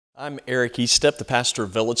I'm Eric Eastep, the pastor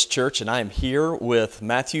of Village Church, and I am here with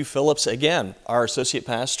Matthew Phillips again, our associate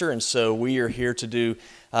pastor. And so we are here to do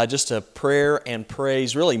just a prayer and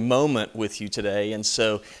praise really moment with you today. And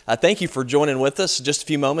so thank you for joining with us. Just a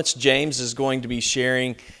few moments, James is going to be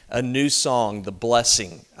sharing a new song, The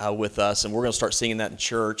Blessing, with us, and we're going to start singing that in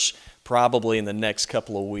church probably in the next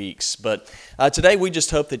couple of weeks. But today we just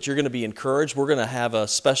hope that you're going to be encouraged. We're going to have a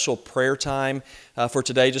special prayer time for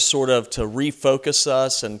today, just sort of to refocus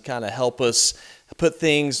us and kind of help us put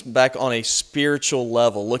things back on a spiritual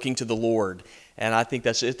level, looking to the Lord. And I think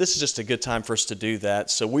this is just a good time for us to do that.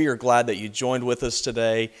 So we are glad that you joined with us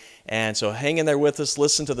today. And so hang in there with us,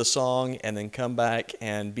 listen to the song, and then come back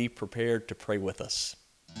and be prepared to pray with us.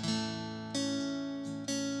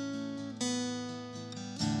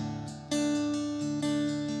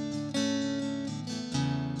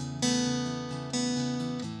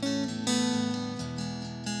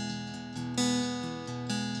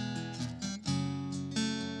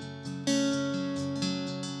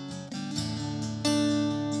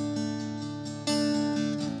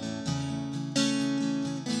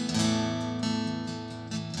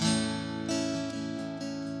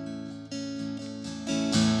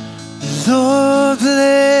 Lord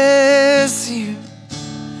bless you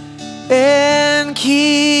and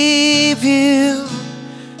keep you,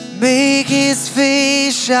 make His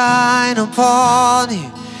face shine upon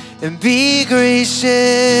you and be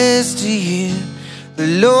gracious to you. The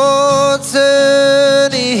Lord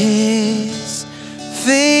turn His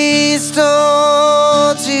face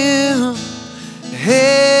toward you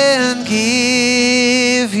and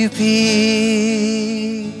give you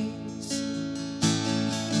peace.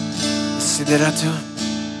 Sing that out to Him.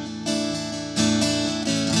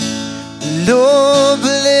 Lord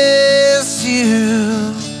bless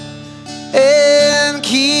you and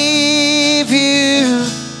keep you,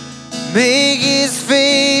 make His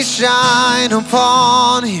face shine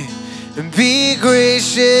upon you and be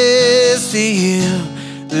gracious to you.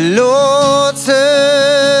 Lord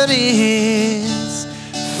turn His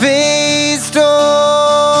face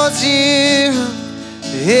towards you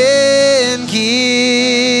and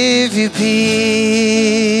give you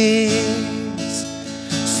peace.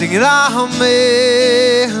 Sing it,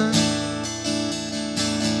 amen.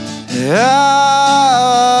 Amen.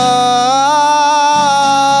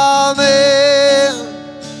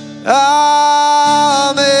 Amen. Amen.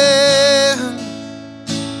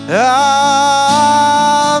 Amen.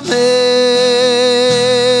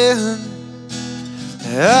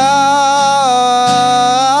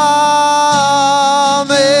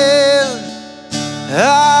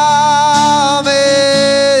 Amen.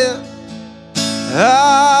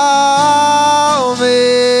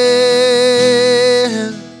 Amen.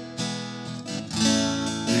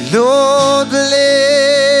 Lord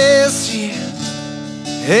bless you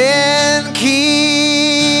and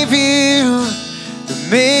keep you,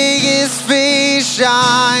 make His face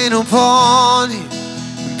shine upon you,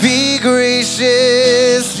 be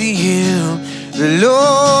gracious to you. The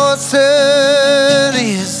Lord turn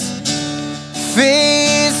His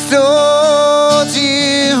face towards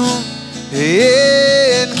you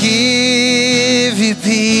and give you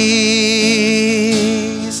peace.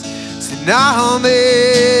 Sing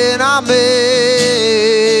amen, amen,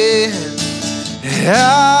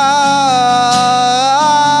 amen,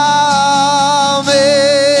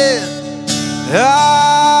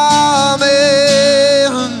 amen,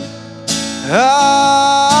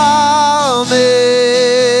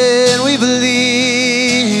 amen. We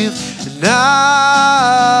believe. Amen,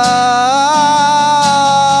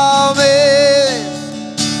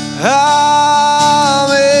 amen,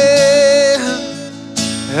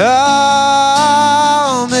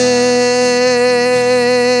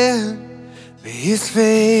 amen. May His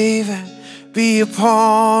favor be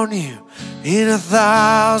upon you in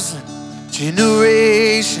 1,000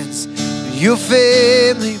 generations. Your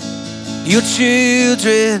family, your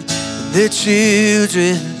children, their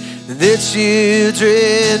children, their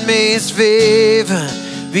children. May His favor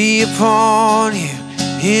be upon you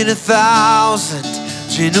in 1,000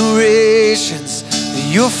 generations.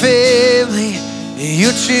 Your family,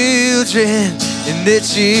 your children, and their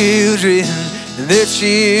children, and their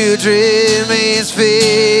children. May His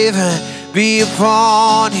favor be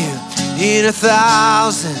upon you in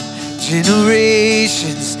 1,000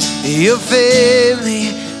 generations. Your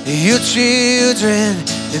family, your children,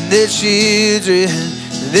 and their children,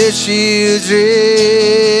 and their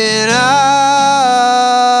children.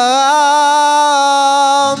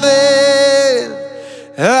 Amen.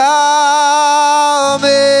 Amen.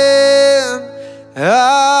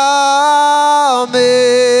 Amen.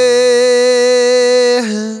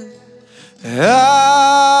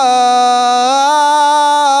 Amen.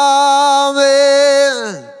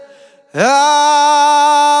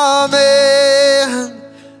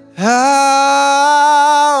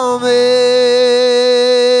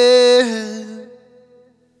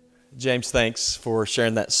 James, thanks for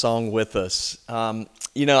sharing that song with us.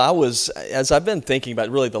 As I've been thinking about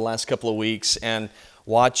really the last couple of weeks and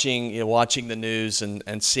watching the news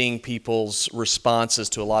and seeing people's responses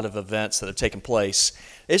to a lot of events that have taken place,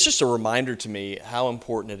 it's just a reminder to me how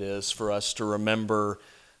important it is for us to remember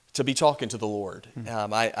to be talking to the Lord.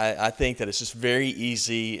 I think that it's just very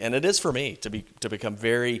easy, and it is for me, to become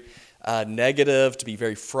very negative, to be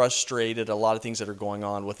very frustrated, a lot of things that are going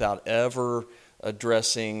on without ever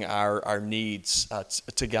addressing our needs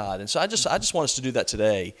to God. And so I just want us to do that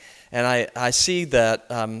today. And I see that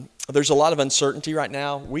there's a lot of uncertainty right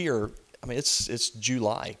now. It's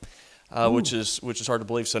July, which is hard to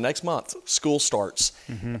believe. So next month, school starts,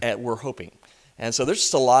 and we're hoping. And so there's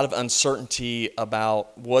just a lot of uncertainty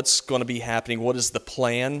about what's going to be happening. What is the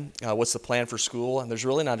plan? What's the plan for school? And there's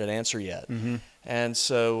really not an answer yet. And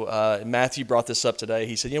so Matthew brought this up today.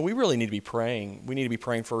 He said, we really need to be praying. We need to be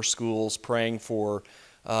praying for our schools, praying for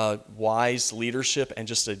wise leadership and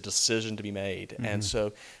just a decision to be made. And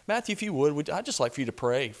so, Matthew, if you would, I'd just like for you to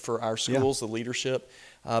pray for our schools, the leadership,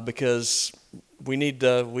 because we need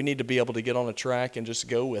to be able to get on a track and just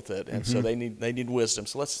go with it. And so they need wisdom.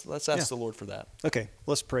 So let's ask the Lord for that. Okay,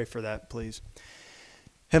 let's pray for that, please.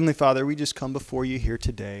 Heavenly Father, we just come before you here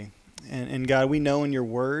today. And God, we know in your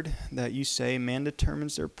word that you say man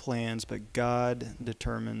determines their plans, but God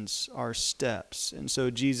determines our steps. And so,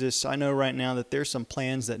 Jesus, I know right now that there's some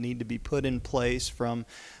plans that need to be put in place from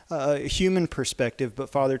a human perspective, but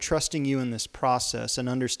Father, trusting you in this process and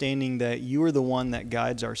understanding that you are the one that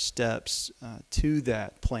guides our steps to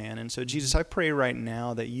that plan. And so, Jesus, I pray right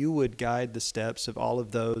now that you would guide the steps of all of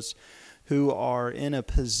those who are in a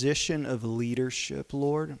position of leadership,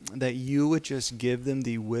 Lord, that you would just give them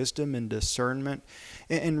the wisdom and discernment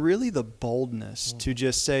and really the boldness to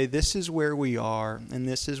just say, this is where we are and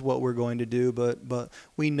this is what we're going to do, but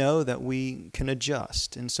we know that we can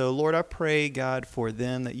adjust. And so, Lord, I pray, God, for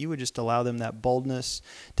them that you would just allow them that boldness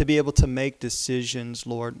to be able to make decisions,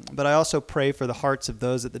 Lord. But I also pray for the hearts of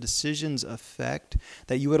those that the decisions affect,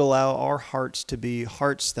 that you would allow our hearts to be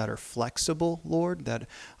hearts that are flexible, Lord, that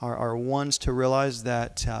are ones to realize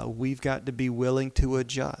that we've got to be willing to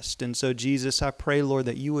adjust. And so, Jesus, I pray, Lord,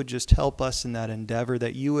 that you would just help us in that endeavor,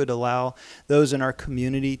 that you would allow those in our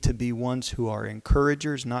community to be ones who are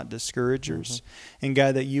encouragers, not discouragers. And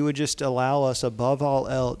God, that you would just allow us above all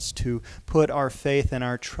else to put our faith and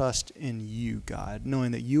our trust in you, God,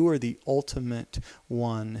 knowing that you are the ultimate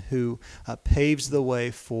one who paves the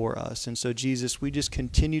way for us. And so, Jesus, we just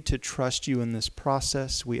continue to trust you in this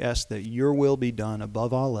process. We ask that your will be done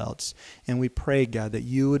above all else. And we pray, God, that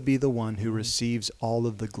you would be the one who receives all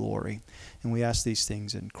of the glory. And we ask these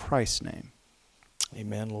things in Christ's name.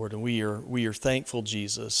 Amen, Lord. And we are thankful,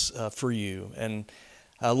 Jesus, for you. And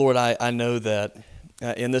Lord, I know that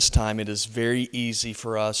in this time it is very easy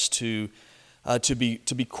for us to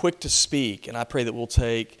be quick to speak. And I pray that we'll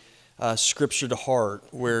take Scripture to heart,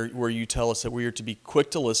 where you tell us that we are to be quick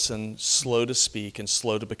to listen, slow to speak, and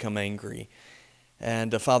slow to become angry.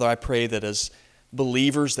 And Father, I pray that as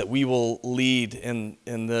believers that we will lead in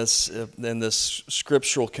this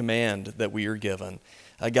scriptural command that we are given.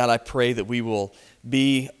 God, I pray that we will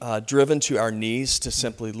be driven to our knees to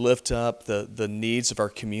simply lift up the needs of our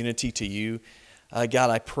community to you. God,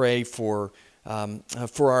 I pray for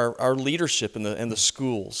our leadership in the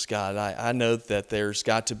schools. God, I know that there's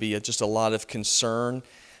got to be just a lot of concern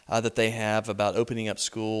that they have about opening up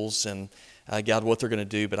schools and God, what they're going to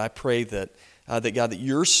do. But I pray that God, that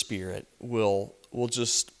your Spirit will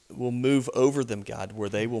move over them, God, where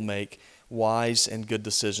they will make wise and good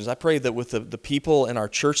decisions. I pray that with the people in our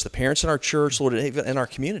church, the parents in our church, Lord, even in our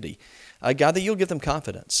community, God, that you'll give them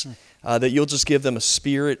confidence, that you'll just give them a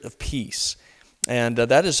spirit of peace. And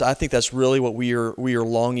I think that's really what we are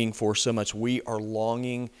longing for so much. We are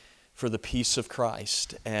longing for the peace of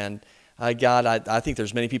Christ. And God, I think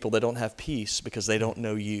there's many people that don't have peace because they don't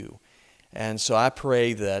know you. And so I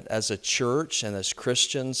pray that as a church and as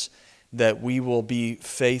Christians, that we will be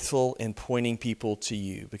faithful in pointing people to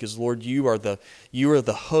you. Because, Lord, you are the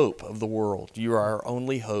hope of the world. You are our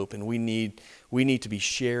only hope, and we need to be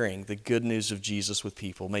sharing the good news of Jesus with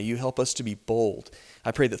people. May you help us to be bold.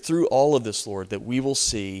 I pray that through all of this, Lord, that we will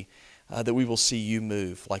see you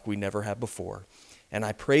move like we never have before. And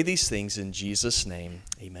I pray these things in Jesus' name.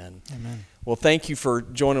 Amen. Amen. Well, thank you for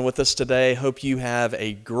joining with us today. Hope you have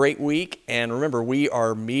a great week. And remember, we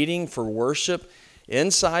are meeting for worship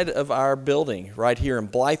inside of our building right here in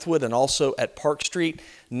Blythewood and also at Park Street,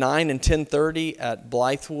 9 and 10:30 at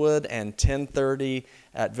Blythewood and 10:30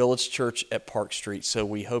 at Village Church at Park Street. So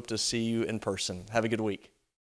we hope to see you in person. Have a good week.